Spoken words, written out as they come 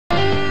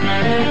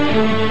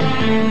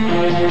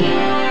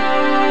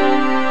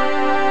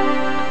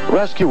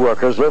Rescue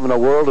workers live in a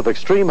world of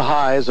extreme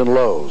highs and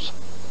lows.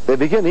 They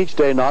begin each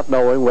day not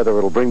knowing whether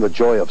it'll bring the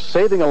joy of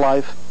saving a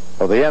life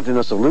or the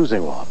emptiness of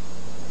losing one.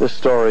 This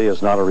story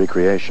is not a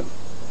recreation.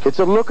 It's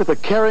a look at the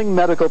caring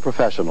medical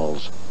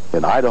professionals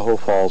in Idaho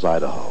Falls,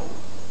 Idaho.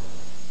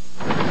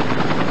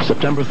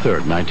 September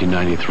 3rd,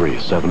 1993,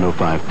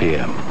 7:05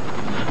 p.m.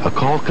 A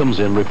call comes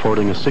in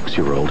reporting a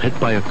 6-year-old hit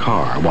by a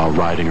car while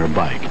riding her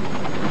bike.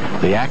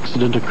 The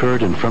accident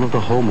occurred in front of the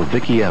home of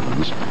Vicki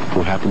Evans,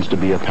 who happens to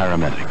be a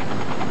paramedic.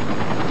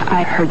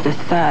 I heard the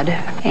thud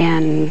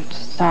and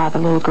saw the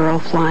little girl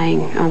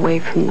flying away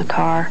from the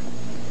car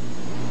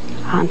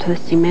onto the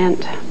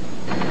cement.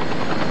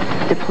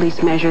 The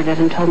police measured it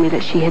and told me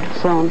that she had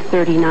flown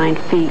 39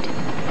 feet.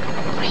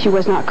 She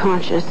was not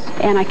conscious,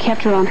 and I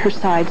kept her on her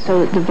side so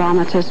that the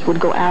vomitus would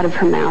go out of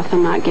her mouth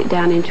and not get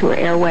down into her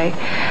airway.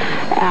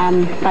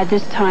 By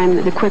this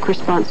time, the quick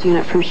response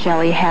unit from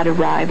Shelley had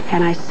arrived,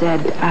 and I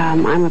said,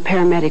 I'm a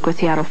paramedic with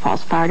the Idaho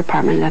Falls Fire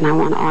Department, and I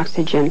want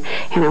oxygen,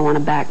 and I want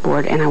a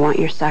backboard, and I want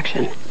your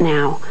suction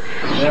now.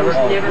 She was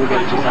never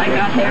conscious. I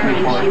got there,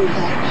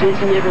 and she's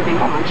never been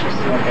conscious.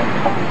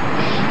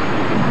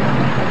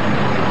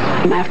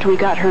 After we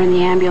got her in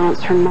the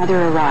ambulance, her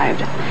mother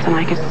arrived, and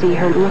I could see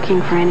her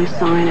looking for any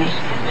sign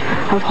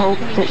of hope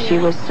that she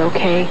was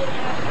okay.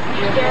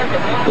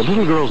 The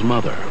little girl's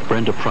mother,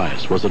 Brenda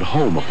Price, was at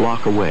home a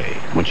block away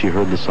when she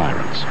heard the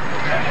sirens.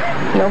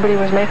 Nobody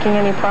was making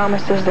any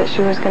promises that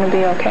she was going to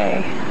be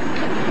okay.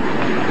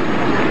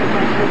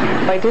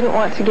 I didn't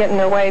want to get in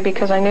their way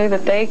because I knew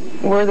that they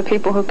were the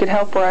people who could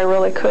help where I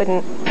really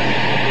couldn't.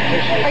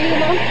 Are you the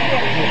mom?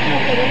 Yes.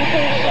 Okay, let me tell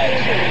you what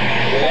we're doing.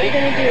 What we're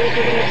going to do is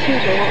we're going to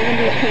tube her. What we're going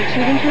to do is put a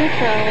tube into her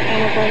throat, and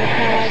we're going to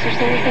paralyze her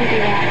so we can do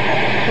that.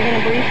 We're going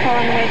to breathe her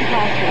on the way to the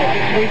hospital.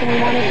 The reason we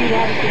want to do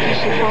that is because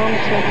she's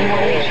vomiting, and we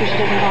want to make sure she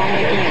doesn't vomit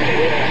again.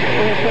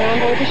 We're going to put her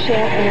on board the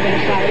ship, and we're going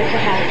to fly her to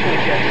the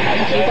hospital.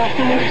 So you got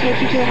someone to take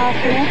you to the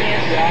hospital?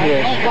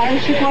 Yes. Why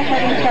don't you go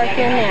ahead and start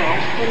there now?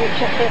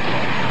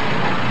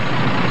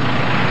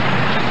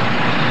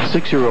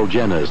 6-year-old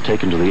Jenna is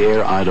taken to the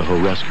Air Idaho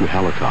Rescue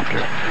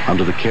helicopter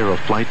under the care of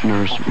flight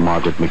nurse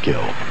Margaret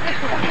McGill.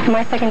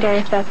 My secondary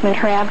assessment,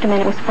 her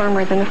abdomen was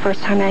firmer than the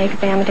first time I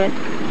examined it.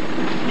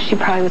 She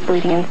probably was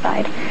bleeding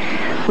inside.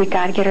 We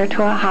got to get her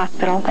to a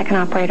hospital that can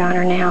operate on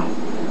her now.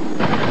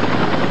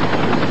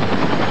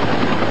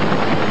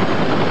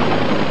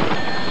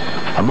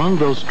 Among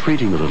those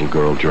treating the little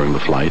girl during the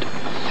flight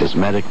is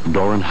medic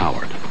Doran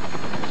Howard.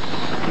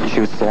 She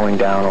was slowing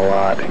down a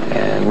lot,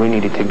 and we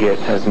needed to get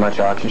as much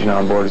oxygen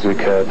on board as we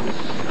could.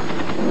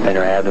 Then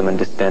her abdomen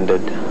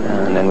distended,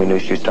 and then we knew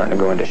she was starting to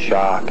go into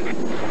shock.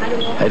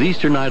 At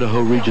Eastern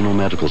Idaho Regional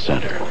Medical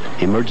Center,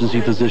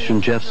 emergency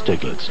physician Jeff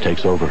Stiglitz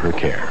takes over her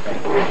care.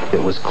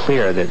 It was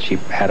clear that she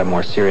had a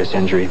more serious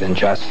injury than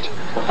just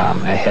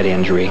a head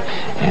injury,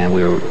 and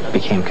we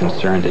became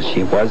concerned that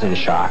she was in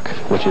shock,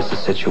 which is a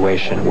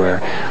situation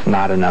where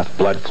not enough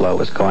blood flow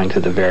was going to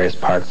the various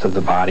parts of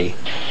the body.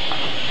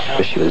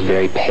 She was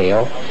very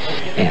pale,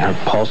 and her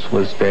pulse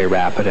was very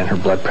rapid, and her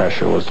blood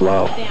pressure was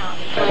low.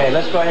 Okay,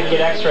 let's go ahead and get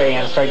x-ray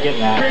and start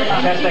getting that.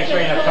 Chest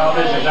x-ray in the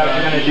pelvis, is that what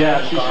you're going to do?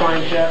 Yeah, she's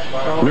fine, Jeff.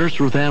 Nurse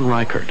Ruth Ann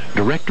Reichert,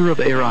 director of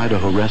Air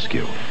Idaho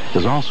Rescue,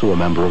 is also a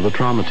member of the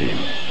trauma team.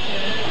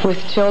 With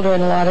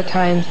children, a lot of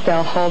times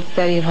they'll hold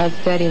steady, and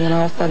then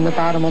all of a sudden the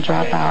bottom will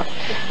drop out.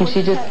 And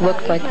she just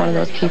looked like one of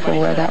those people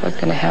where that was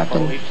going to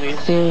happen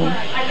soon.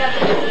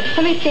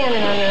 Somebody's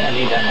standing on you. I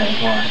need that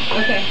much more.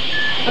 Okay.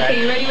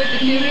 Okay, you ready with the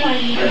tubing?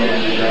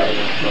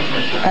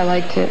 I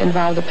like to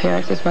involve the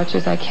parents as much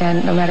as I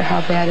can, no matter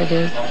how bad it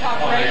is.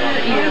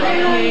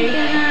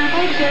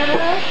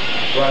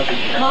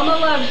 Mama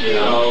loves you.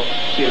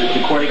 She was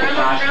recording a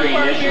class screen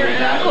initially.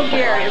 Uncle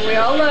Gary, and we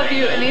all love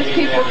you, and these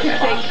people can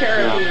take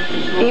care of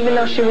you. Even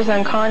though she was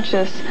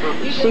unconscious,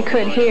 she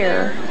could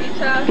hear,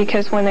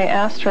 because when they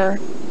asked her,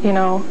 you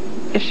know,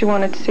 if she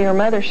wanted to see her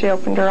mother, she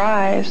opened her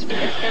eyes. It's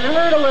going to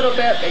hurt a little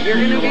bit, but you're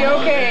going to be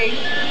okay.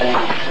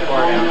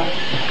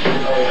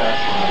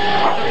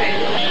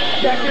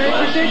 Dr.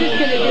 Richards, they're just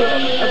going to do a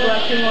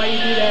blessing while you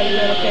do that. Is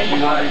that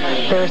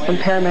okay? There were some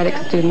paramedic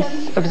students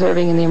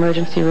observing in the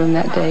emergency room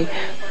that day.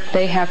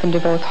 They happened to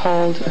both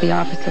hold the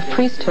office of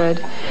priesthood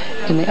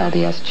in the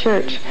LDS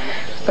church,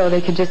 so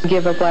they could just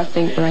give a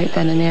blessing right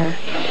then and there.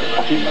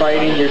 Keep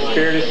fighting. Your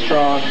spirit is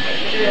strong.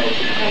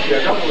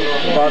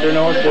 Father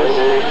knows this.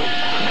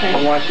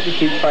 I want you to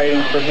keep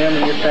fighting for him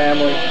and your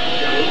family.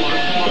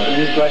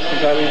 These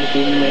blessings I leave with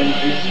you in the name of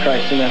Jesus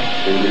Christ. Amen.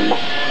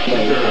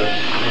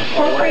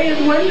 Pulse rate is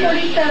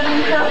 137,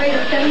 heart rate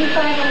is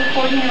 75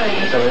 over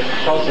 49. So the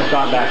pulse has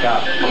gone back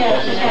up.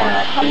 Yes, it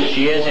has.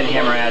 She is in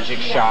hemorrhagic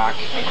shock.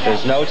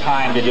 There's no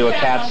time to do a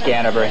CAT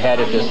scan of her head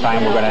at this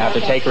time. We're going to have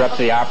to take her up to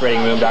the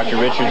operating room. Dr.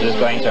 Richards is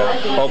going to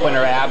open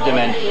her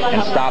abdomen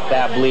and stop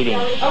that bleeding.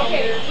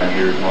 Okay.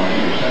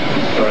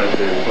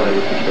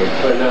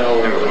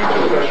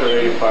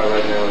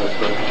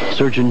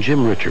 Surgeon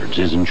Jim Richards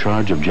is in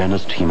charge of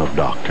Jenna's team of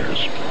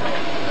doctors.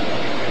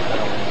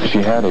 She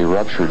had a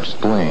ruptured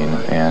spleen,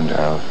 and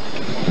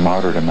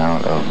moderate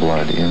amount of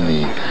blood in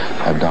the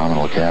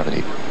abdominal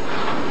cavity.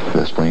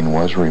 The spleen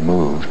was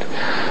removed,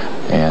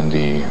 and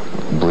the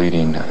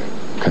bleeding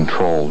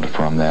controlled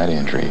from that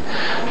injury.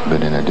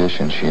 But in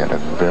addition, she had a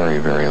very,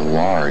 very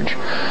large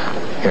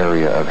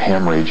area of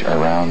hemorrhage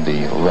around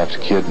the left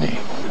kidney.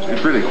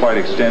 It's really quite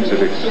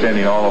extensive,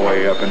 extending all the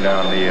way up and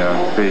down the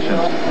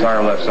patient's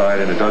entire left side,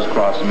 and it does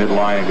cross the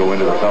midline and go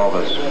into the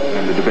pelvis.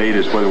 And the debate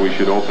is whether we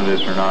should open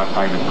this or not.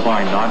 I'm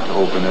inclined not to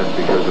open it,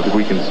 because if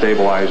we can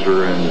stabilize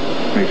her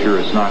and make sure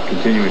it's not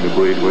continuing to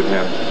bleed, we'd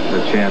have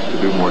a chance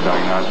to do more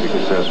diagnostic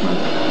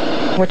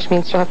assessment. Which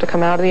means she'll have to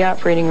come out of the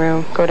operating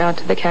room, go down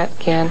to the CAT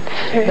scan.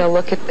 They'll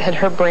look at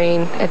her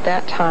brain at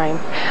that time.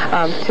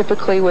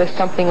 Typically with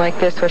something like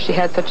this, where she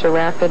had such a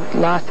rapid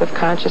loss of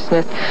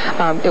consciousness,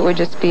 it would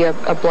just be a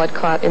blood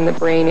clot in the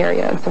brain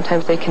area, and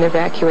sometimes they can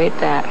evacuate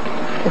that.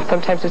 And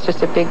sometimes it's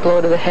just a big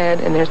blow to the head,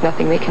 and there's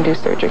nothing they can do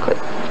surgically.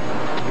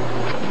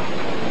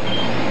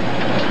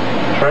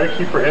 Try to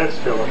keep her head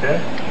still, okay?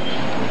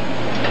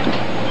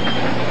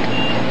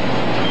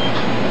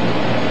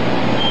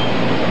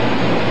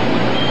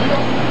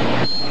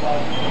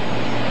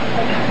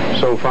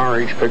 So far,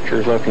 each picture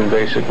is looking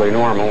basically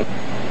normal.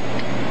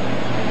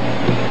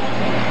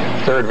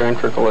 Third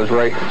ventricle is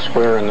right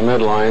square in the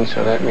midline,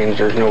 so that means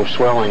there's no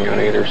swelling on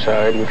either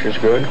side, which is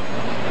good.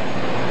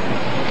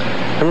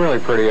 I'm really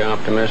pretty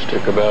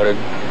optimistic about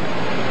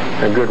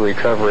a good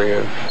recovery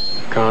of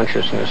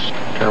consciousness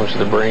in terms of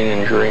the brain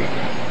injury.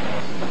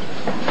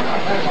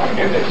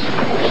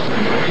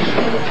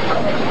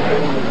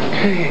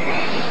 Okay.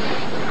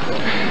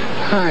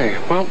 Hi.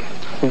 Well,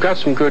 we've got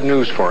some good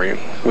news for you.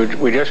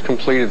 We just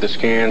completed the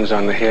scans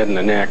on the head and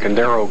the neck, and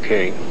they're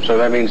okay. So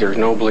that means there's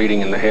no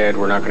bleeding in the head.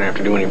 We're not going to have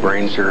to do any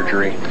brain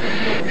surgery.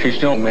 She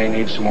still may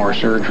need some more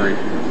surgery.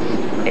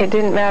 It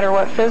didn't matter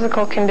what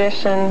physical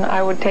condition,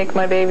 I would take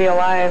my baby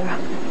alive.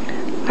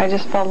 I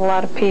just felt a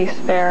lot of peace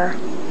there.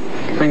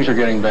 Things are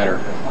getting better,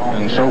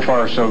 and so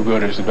far so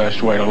good is the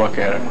best way to look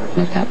at it.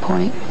 At that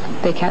point,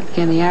 they CAT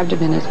scanned the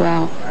abdomen as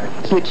well,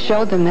 which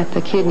showed them that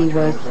the kidney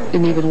was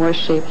in even worse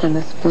shape than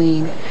the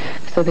spleen.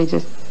 So they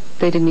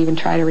didn't even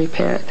try to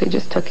repair it. They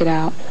just took it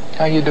out.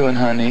 How you doing,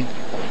 honey?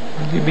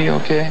 You be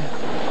okay?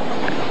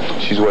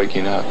 She's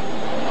waking up,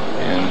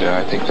 and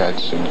I think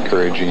that's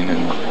encouraging,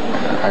 and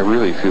I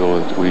really feel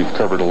that we've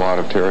covered a lot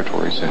of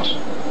territory since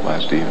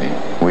last evening.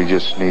 We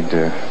just need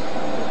to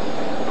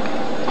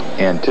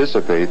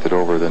anticipate that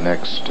over the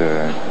next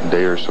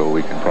day or so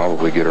we can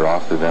probably get her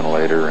off the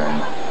ventilator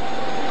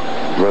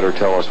and let her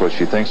tell us what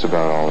she thinks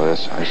about all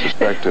this. I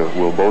suspect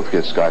we'll both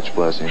get Scotch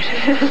blessings.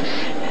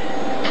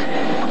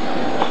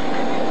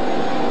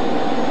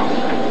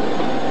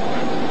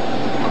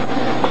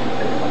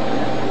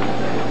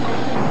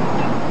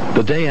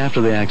 The day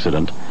after the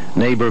accident,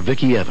 neighbor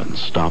Vicki Evans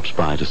stops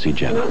by to see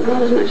Jenna.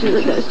 Not as much as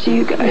it does to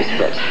you guys,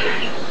 but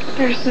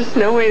There's just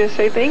no way to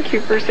say thank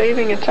you for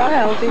saving a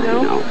child, you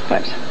know? no,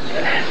 but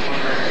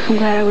I'm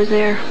glad I was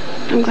there.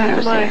 I'm glad I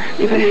was there.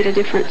 If it made a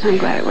difference, I'm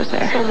glad I was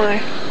there. So am I.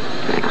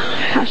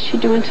 How's she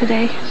doing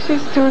today?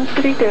 She's doing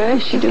pretty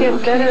good. She's doing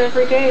getting better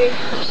every day.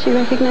 She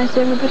recognized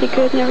everybody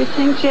good and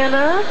everything?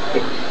 Jenna,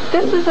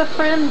 this is a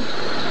friend.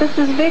 This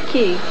is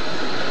Vicki.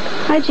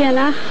 Hi,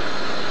 Jenna.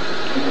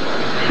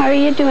 How are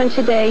you doing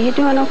today? You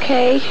doing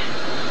okay?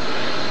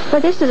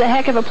 Well, this is a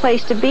heck of a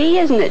place to be,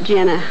 isn't it,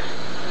 Jenna?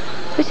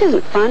 This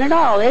isn't fun at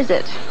all, is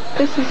it?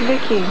 This is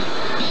Vicki.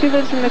 She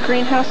lives in the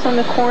greenhouse on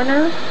the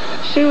corner.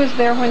 She was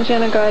there when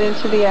Jenna got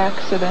into the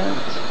accident.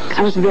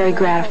 I was very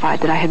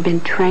gratified that I had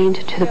been trained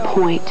to the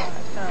point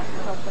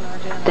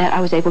that I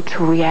was able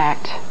to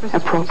react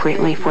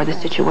appropriately for the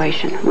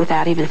situation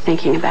without even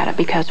thinking about it,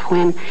 because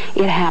when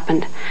it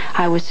happened,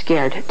 I was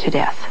scared to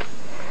death.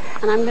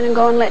 And I'm going to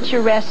go and let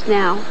you rest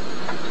now.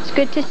 It's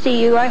good to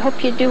see you. I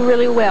hope you do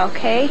really well,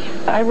 okay?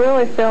 I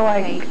really feel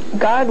like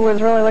God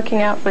was really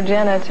looking out for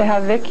Jenna to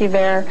have Vicki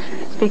there,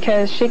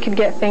 because she could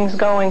get things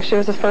going. She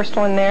was the first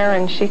one there,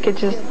 and she could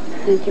just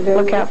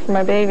look out for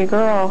my baby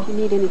girl. If you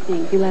need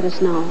anything, you let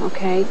us know,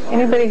 okay?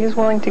 Anybody who's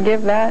willing to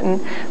give that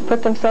and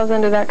put themselves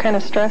under that kind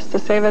of stress to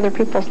save other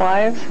people's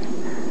lives,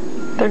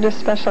 they're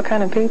just special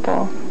kind of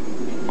people.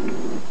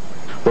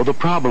 Though the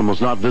problem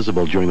was not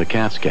visible during the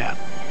CAT scan,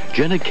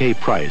 Jenna K.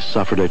 Price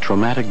suffered a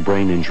traumatic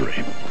brain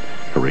injury.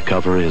 Her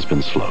recovery has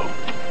been slow.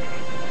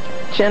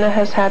 Jenna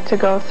has had to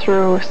go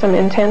through some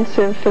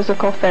intensive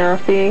physical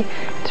therapy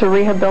to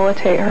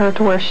rehabilitate her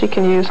to where she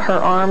can use her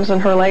arms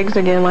and her legs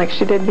again like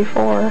she did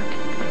before.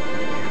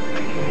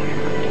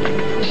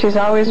 She's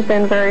always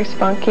been very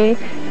spunky,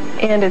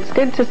 and it's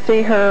good to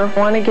see her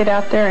want to get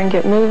out there and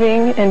get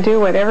moving and do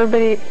what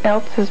everybody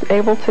else is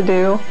able to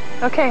do.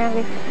 Okay,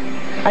 honey.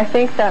 I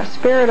think that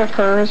spirit of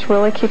hers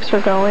really keeps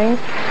her going.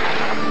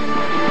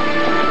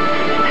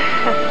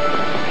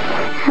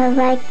 I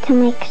like to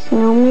make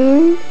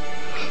snowmen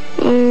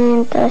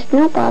and throw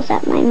snowballs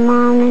at my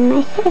mom and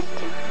my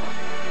sister.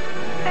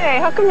 Hey,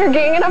 how come you're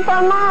ganging up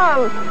on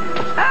Mom?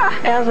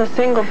 As a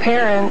single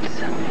parent,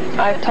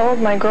 I've told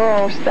my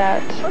girls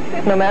that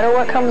no matter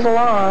what comes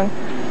along,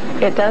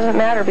 it doesn't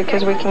matter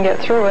because we can get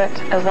through it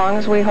as long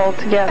as we hold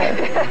together.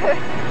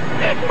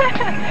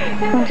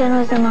 When Jen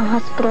was in the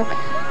hospital,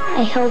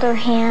 I held her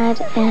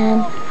hand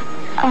and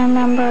I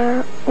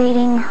remember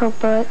reading her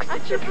books.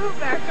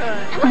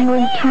 I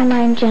would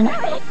remind Jen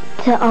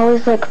to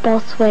always look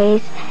both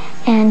ways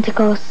and to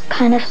go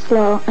kind of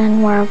slow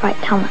and wear a bike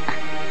helmet.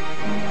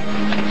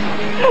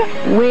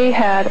 We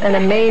had an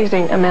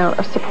amazing amount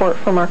of support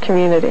from our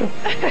community.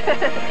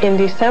 In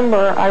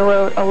December, I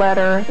wrote a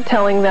letter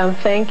telling them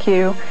thank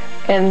you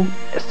and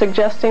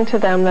suggesting to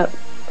them that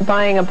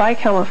buying a bike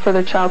helmet for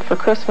their child for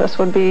Christmas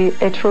would be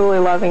a truly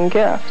loving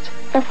gift.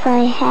 If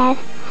I had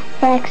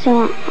the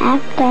accident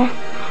after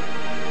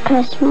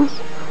Christmas,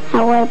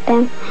 I would have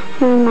been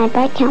wearing my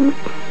bike helmet.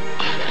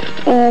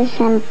 It is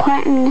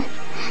important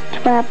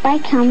to wear a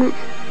bike helmet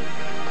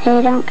so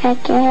you don't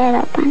crack your head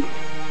open.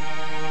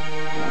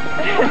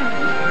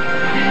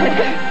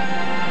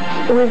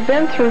 We've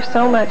been through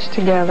so much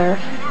together.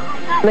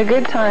 The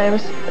good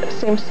times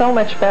seem so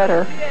much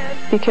better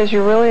because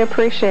you really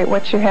appreciate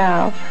what you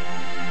have.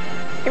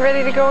 You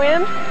ready to go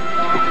in?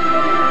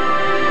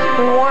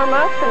 And warm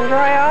up and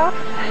dry off?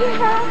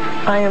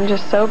 I am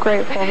just so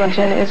grateful that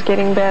Jen is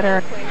getting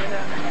better.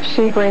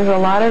 She brings a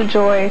lot of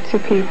joy to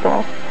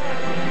people.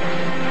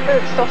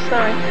 It's still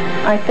snowing.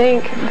 I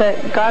think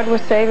that God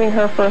was saving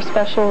her for a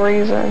special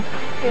reason.